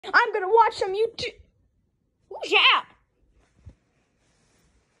I'm gonna watch some YouTube. Who's that?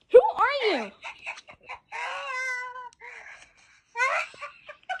 Who are you?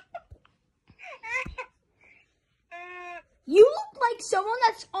 You look like someone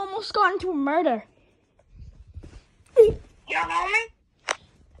that's almost gone into a murder. You don't know me?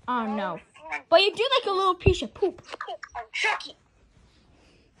 Oh no. But you do like a little piece of poop. I'm Chucky.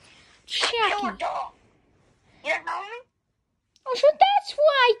 Chucky. Killer dog. You don't know me? Oh, so that's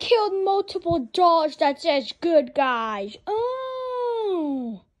why I killed multiple dogs that says good guys.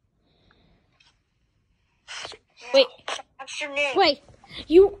 Oh. Wait. What's your name? Wait.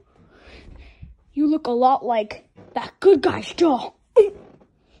 You look a lot like that good guy's doll. I'm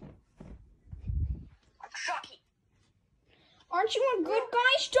Chucky. Aren't you a good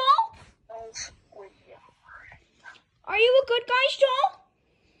guy's doll? Oh, yeah. Are you a good guy's doll?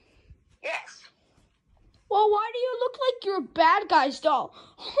 Yes. Well, why do you look like you're a bad guy's doll?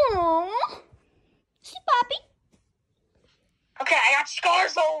 Aww. See, Poppy? Okay, I got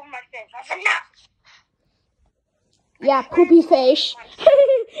scars all over my face. That's enough. Yeah, poopy face.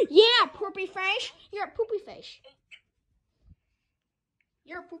 Yeah, poopy face. You're a poopy face.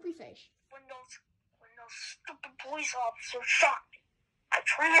 You're a poopy face. When those stupid police officers shot me, I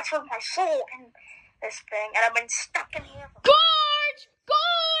transferred my soul in this thing, and I've been stuck in here for... Guards!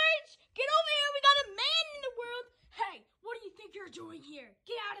 Guards! Get over here. We got a man in the world. Hey, what do you think you're doing here?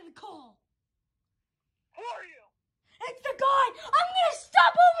 Get out of the car. Who are you? It's the guy. I'm going to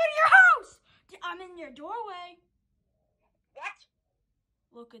stop over to your house. I'm in your doorway. What?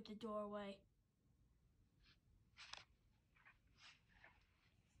 Look at the doorway.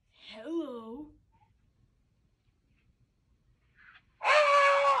 Hello.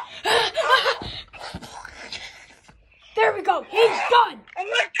 There we go. He's done. I'm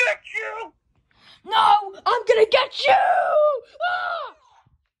gonna get you. No, I'm gonna get you. Ah!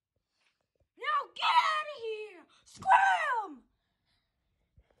 Now get out of here. Scram.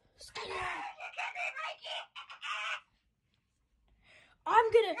 Scram.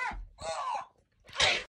 I'm gonna...